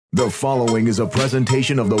The following is a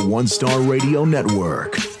presentation of the 1Starr Radio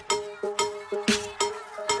Network.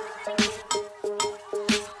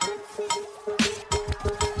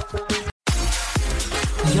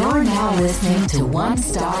 You're now listening to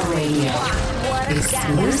 1Starr Radio,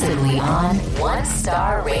 exclusively on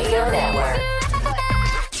 1Starr Radio Network.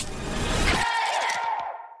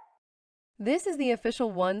 This is the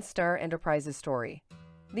official 1Starr Enterprises story.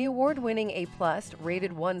 The award-winning A+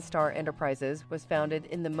 rated 1Starr Enterprises was founded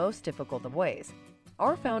in the most difficult of ways.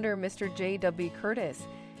 Our founder, Mr. J.W. Curtis,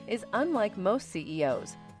 is unlike most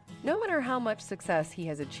CEOs. No matter how much success he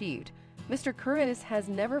has achieved, Mr. Curtis has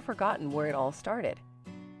never forgotten where it all started.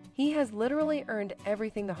 He has literally earned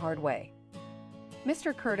everything the hard way.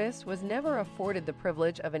 Mr. Curtis was never afforded the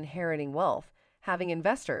privilege of inheriting wealth, having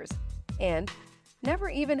investors, and never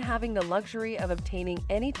even having the luxury of obtaining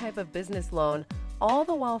any type of business loan, all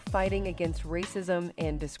the while fighting against racism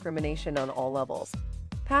and discrimination on all levels.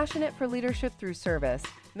 Passionate for leadership through service,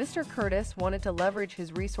 Mr. Curtis wanted to leverage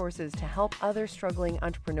his resources to help other struggling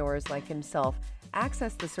entrepreneurs like himself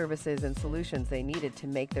access the services and solutions they needed to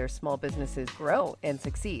make their small businesses grow and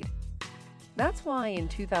succeed. That's why in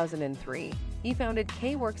 2003, he founded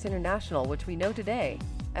K-Works International, which we know today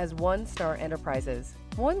as 1Starr Enterprises.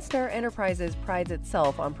 1Starr Enterprises prides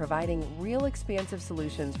itself on providing real expansive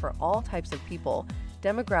solutions for all types of people,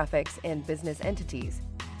 demographics, and business entities.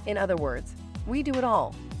 In other words, we do it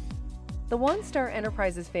all. The 1Starr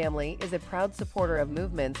Enterprises family is a proud supporter of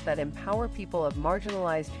movements that empower people of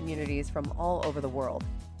marginalized communities from all over the world.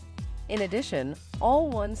 In addition,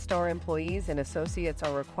 all 1Starr employees and associates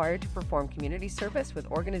are required to perform community service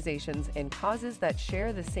with organizations and causes that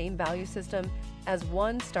share the same value system as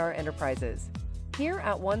 1Starr Enterprises. Here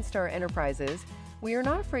at 1Starr Enterprises, we are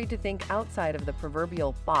not afraid to think outside of the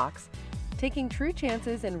proverbial box, taking true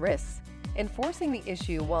chances and risks, enforcing the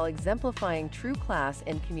issue while exemplifying true class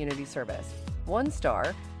and community service.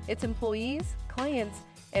 1Starr, its employees, clients,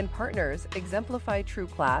 and partners exemplify true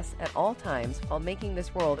class at all times while making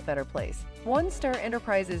this world a better place. 1Starr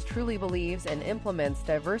Enterprises truly believes and implements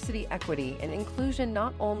diversity, equity, and inclusion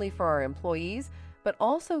not only for our employees, but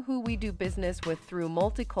also who we do business with through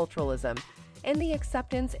multiculturalism and the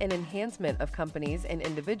acceptance and enhancement of companies and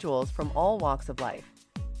individuals from all walks of life.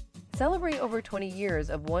 Celebrate over 20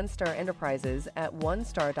 years of 1Starr Enterprises at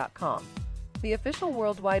 1Starr.com, the official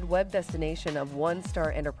worldwide web destination of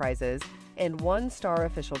 1Starr Enterprises and 1Starr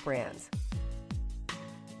official brands.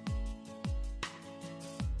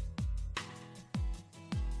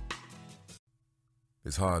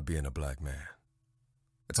 It's hard being a black man.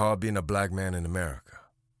 It's hard being a black man in America.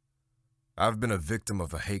 I've been a victim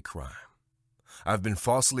of a hate crime. I've been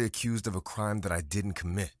falsely accused of a crime that I didn't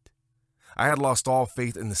commit. I had lost all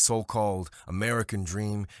faith in the so-called American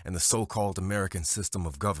dream and the so-called American system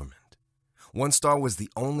of government. 1Starr was the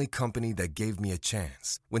only company that gave me a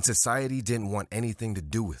chance when society didn't want anything to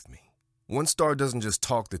do with me. 1Starr doesn't just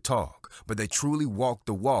talk the talk, but they truly walk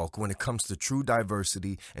the walk when it comes to true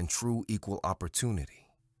diversity and true equal opportunity.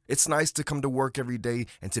 It's nice to come to work every day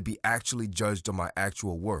and to be actually judged on my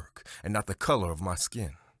actual work and not the color of my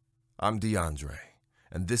skin. I'm DeAndre,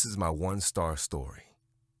 and this is my 1Starr story.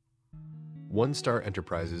 1Starr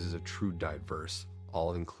Enterprises is a true diverse,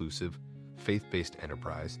 all-inclusive, faith-based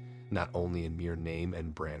enterprise, not only in mere name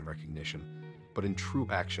and brand recognition, but in true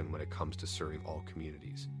action when it comes to serving all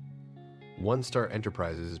communities. 1Starr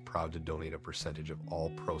Enterprises is proud to donate a percentage of all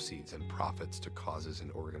proceeds and profits to causes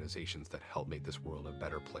and organizations that help make this world a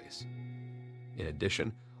better place. In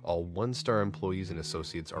addition, all 1Starr employees and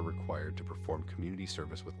associates are required to perform community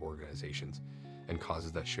service with organizations and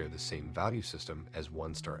causes that share the same value system as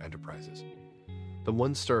 1Starr Enterprises. The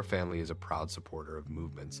 1Starr family is a proud supporter of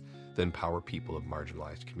movements that empower people of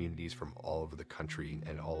marginalized communities from all over the country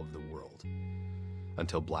and all over the world.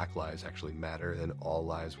 Until Black lives actually matter, then all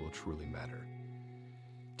lives will truly matter.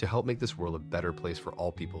 To help make this world a better place for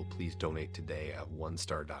all people, please donate today at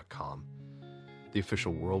 1Starr.com, the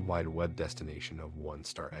official worldwide web destination of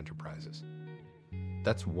 1Starr Enterprises.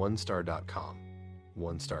 That's 1Starr.com.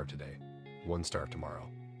 1Starr today, 1Starr tomorrow,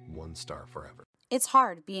 1Starr forever. It's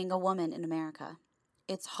hard being a woman in America.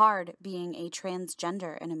 It's hard being a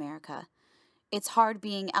transgender in America. It's hard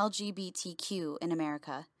being LGBTQ in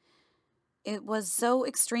America. It was so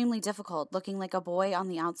extremely difficult looking like a boy on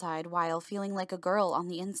the outside while feeling like a girl on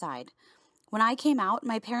the inside. When I came out,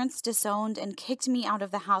 my parents disowned and kicked me out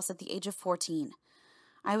of the house at the age of 14.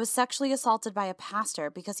 I was sexually assaulted by a pastor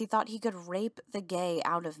because he thought he could rape the gay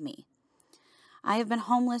out of me. I have been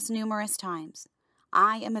homeless numerous times.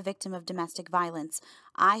 I am a victim of domestic violence.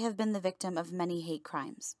 I have been the victim of many hate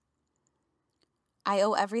crimes. I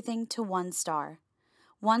owe everything to 1Starr.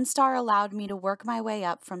 1Starr allowed me to work my way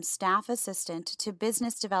up from staff assistant to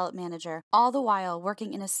business development manager, all the while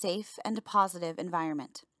working in a safe and positive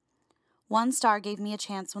environment. 1Starr gave me a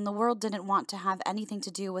chance when the world didn't want to have anything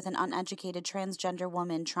to do with an uneducated transgender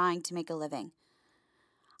woman trying to make a living.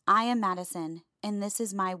 I am Madison, and this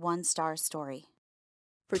is my 1Starr story.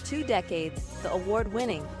 For 2 decades, the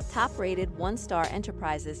award-winning, top-rated 1Starr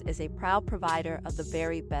Enterprises is a proud provider of the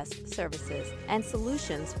very best services and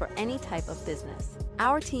solutions for any type of business.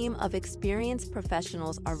 Our team of experienced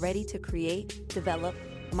professionals are ready to create, develop,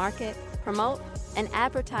 market, promote, and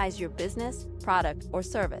advertise your business, product, or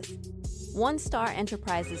service. 1Starr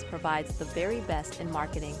Enterprises provides the very best in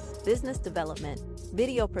marketing, business development,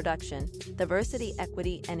 video production, diversity,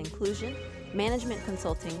 equity, and inclusion, management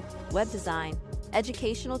consulting, web design,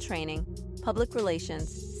 educational training, public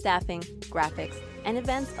relations, staffing, graphics, and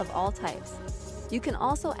events of all types. You can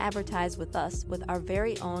also advertise with us with our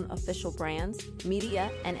very own official brands,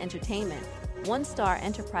 media, and entertainment. 1Starr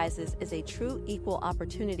Enterprises is a true equal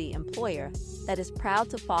opportunity employer that is proud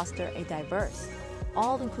to foster a diverse,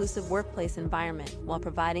 all-inclusive workplace environment while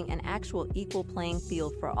providing an actual equal playing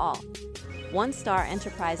field for all. 1Starr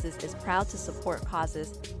Enterprises is proud to support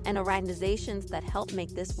causes and organizations that help make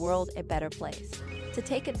this world a better place. To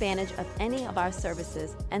take advantage of any of our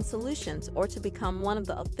services and solutions or to become one of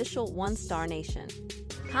the official 1Starr Nation,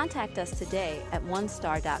 contact us today at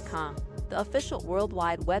 1Starr.com, the official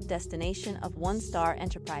worldwide web destination of 1Starr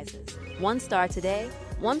Enterprises. 1Starr today,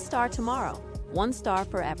 1Starr tomorrow, 1Starr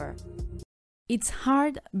forever. It's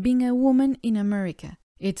hard being a woman in America.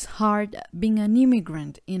 It's hard being an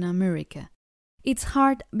immigrant in America. It's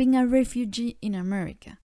hard being a refugee in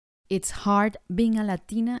America. It's hard being a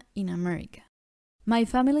Latina in America. My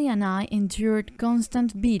family and I endured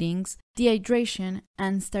constant beatings, dehydration,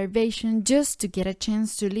 and starvation just to get a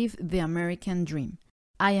chance to live the American dream.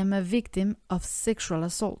 I am a victim of sexual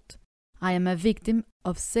assault. I am a victim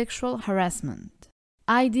of sexual harassment.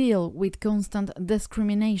 I deal with constant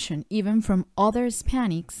discrimination even from other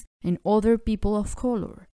Hispanics and other people of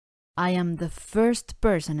color. I am the first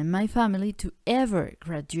person in my family to ever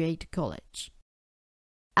graduate college.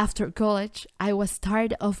 After college, I was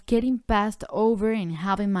tired of getting passed over and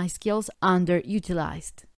having my skills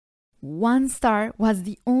underutilized. 1Starr was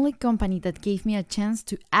the only company that gave me a chance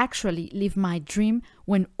to actually live my dream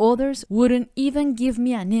when others wouldn't even give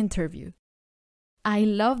me an interview. I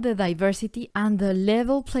love the diversity and the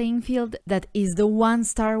level playing field that is the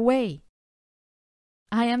 1Starr way.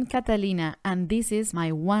 I am Catalina, and this is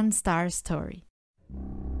my 1Starr story.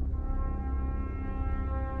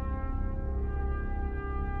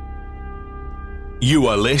 You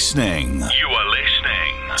are listening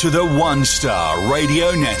to the 1Starr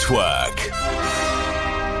Radio Network.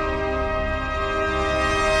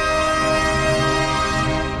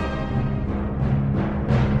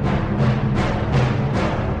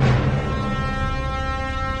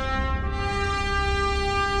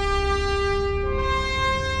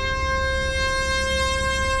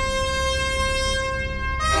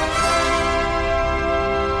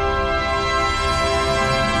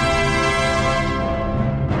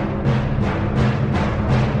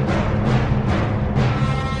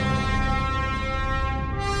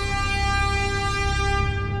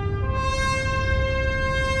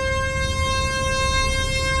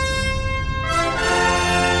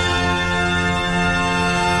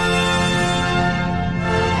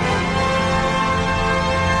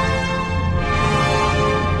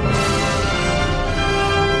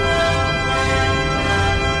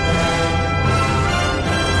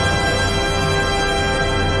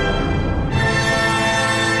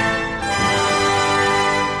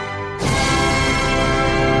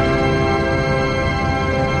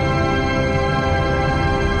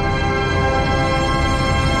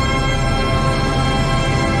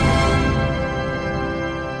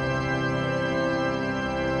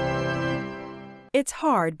 It's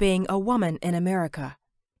hard being a woman in America.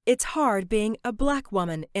 It's hard being a black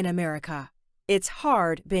woman in America. It's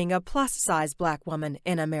hard being a plus-size black woman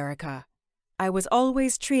in America. I was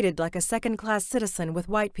always treated like a second-class citizen with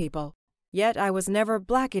white people, yet I was never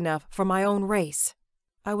black enough for my own race.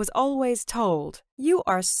 I was always told, "You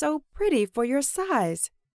are so pretty for your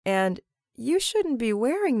size," and "You shouldn't be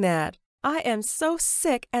wearing that." I am so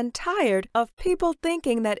sick and tired of people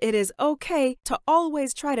thinking that it is okay to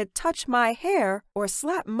always try to touch my hair or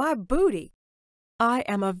slap my booty. I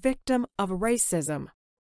am a victim of racism.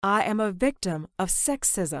 I am a victim of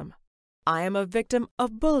sexism. I am a victim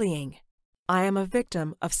of bullying. I am a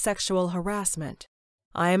victim of sexual harassment.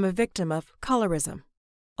 I am a victim of colorism.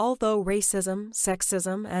 Although racism,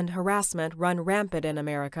 sexism, and harassment run rampant in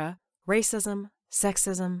America, racism,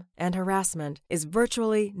 sexism, and harassment is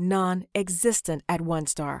virtually non-existent at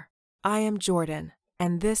 1Starr. I am Jordan,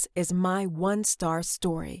 and this is my 1Starr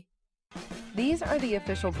story. These are the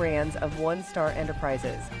official brands of 1Starr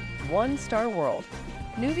Enterprises: 1Starr World,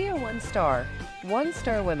 Nuvia 1Starr,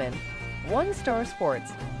 1Starr Women, 1Starr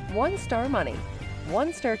Sports, 1Starr Money,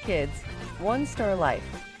 1Starr Kids, 1Starr Life,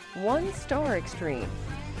 1Starr Extreme,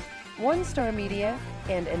 1Starr Media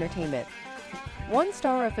and Entertainment.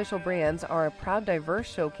 1Starr official brands are a proud,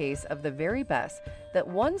 diverse showcase of the very best that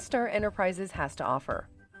 1Starr Enterprises has to offer.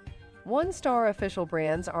 1Starr official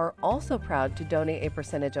brands are also proud to donate a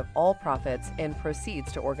percentage of all profits and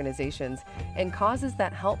proceeds to organizations and causes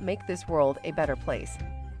that help make this world a better place.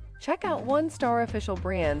 Check out 1Starr official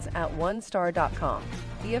brands at 1Starr.com,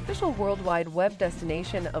 the official worldwide web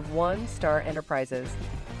destination of 1Starr Enterprises.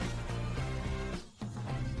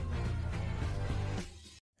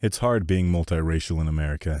 It's hard being multiracial in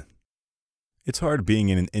America. It's hard being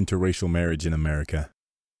in an interracial marriage in America.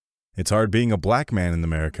 It's hard being a black man in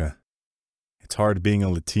America. It's hard being a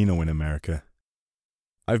Latino in America.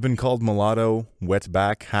 I've been called mulatto,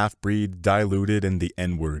 wetback, half-breed, diluted, and the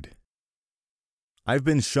N-word. I've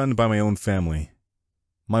been shunned by my own family.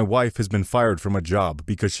 My wife has been fired from a job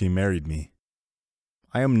because she married me.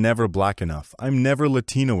 I am never black enough. I'm never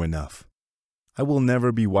Latino enough. I will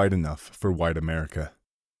never be white enough for white America.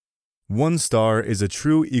 1Starr is a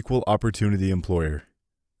true equal opportunity employer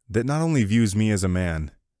that not only views me as a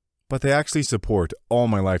man, but they actually support all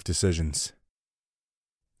my life decisions.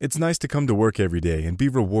 It's nice to come to work every day and be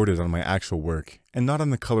rewarded on my actual work and not on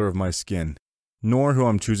the color of my skin, nor who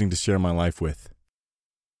I'm choosing to share my life with.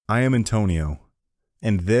 I am Antonio,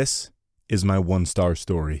 and this is my 1Starr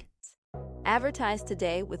story. Advertise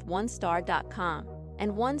today with 1Starr.com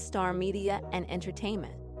and 1Starr Media and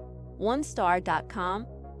Entertainment. 1Starr.com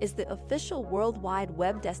is the official worldwide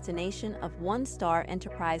web destination of 1Starr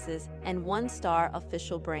Enterprises and 1Starr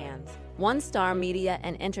official brands. 1Starr Media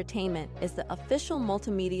and Entertainment is the official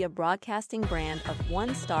multimedia broadcasting brand of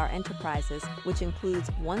 1Starr Enterprises, which includes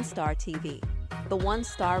 1Starr20, the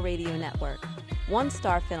 1Starr Radio Network,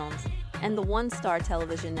 1Starr Films, and the 1Starr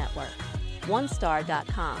Television Network.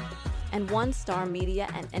 1Starr.com and 1Starr Media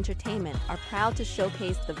and Entertainment are proud to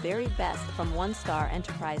showcase the very best from 1Starr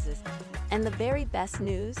Enterprises and the very best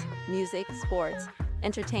news, music, sports,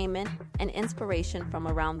 entertainment, and inspiration from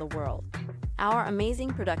around the world. Our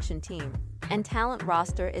amazing production team and talent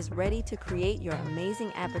roster is ready to create your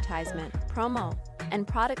amazing advertisement, promo, and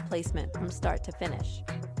product placement from start to finish.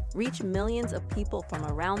 Reach millions of people from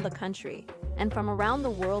around the country and from around the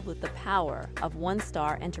world with the power of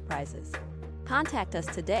 1Starr Enterprises. Contact us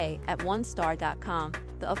today at 1Starr.com,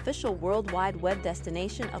 the official worldwide web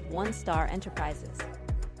destination of 1Starr Enterprises.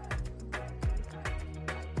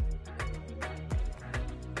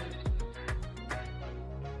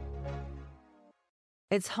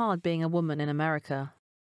 It's hard being a woman in America.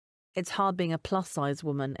 It's hard being a plus-size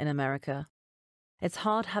woman in America. It's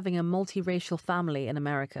hard having a multiracial family in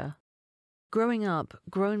America. Growing up,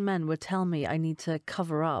 grown men would tell me I need to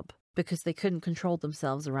cover up because they couldn't control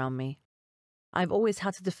themselves around me. I've always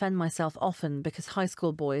had to defend myself often because high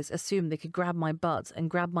school boys assumed they could grab my butt and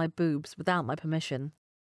grab my boobs without my permission.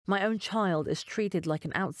 My own child is treated like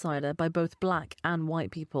an outsider by both black and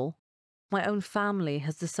white people. My own family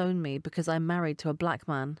has disowned me because I'm married to a black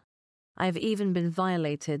man. I have even been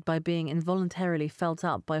violated by being involuntarily felt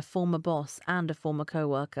up by a former boss and a former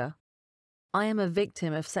co-worker. I am a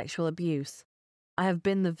victim of sexual abuse. I have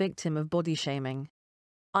been the victim of body shaming.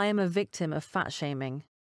 I am a victim of fat shaming.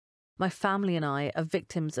 My family and I are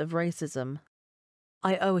victims of racism.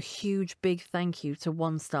 I owe a huge big thank you to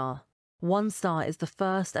 1Starr. 1Starr is the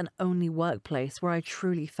first and only workplace where I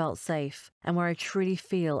truly felt safe and where I truly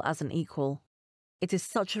feel as an equal. It is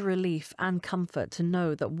such a relief and comfort to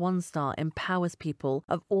know that 1Starr empowers people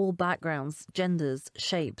of all backgrounds, genders,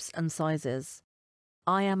 shapes, and sizes.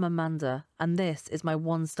 I am Amanda, and this is my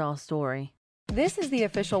 1Starr story. This is the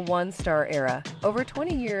official 1Starr era. Over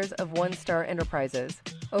 20 years of 1Starr Enterprises.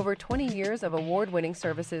 Over 20 years of award-winning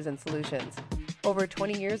services and solutions. Over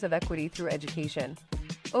 20 years of equity through education.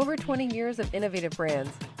 Over 20 years of innovative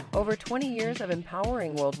brands. Over 20 years of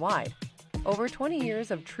empowering worldwide. Over 20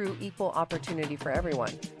 years of true equal opportunity for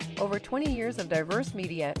everyone. Over 20 years of diverse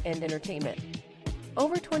media and entertainment.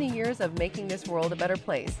 Over 20 years of making this world a better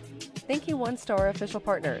place. Thank you, 1Starr official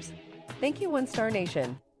partners. Thank you, 1Starr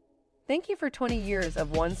Nation. Thank you for 20 years of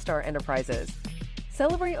 1Starr Enterprises.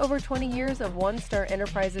 Celebrate over 20 years of 1Starr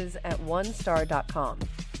Enterprises at 1Starr.com,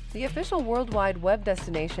 the official worldwide web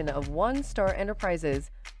destination of 1Starr Enterprises.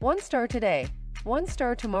 1Starr today,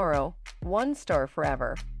 1Starr tomorrow, 1Starr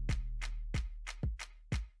forever.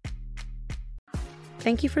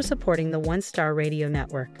 Thank you for supporting the 1Starr Radio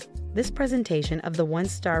Network. This presentation of the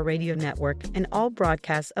 1Starr Radio Network and all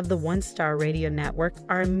broadcasts of the 1Starr Radio Network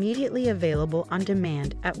are immediately available on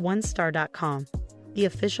demand at 1Starr.com, the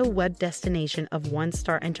official web destination of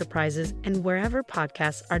 1Starr Enterprises and wherever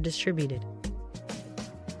podcasts are distributed.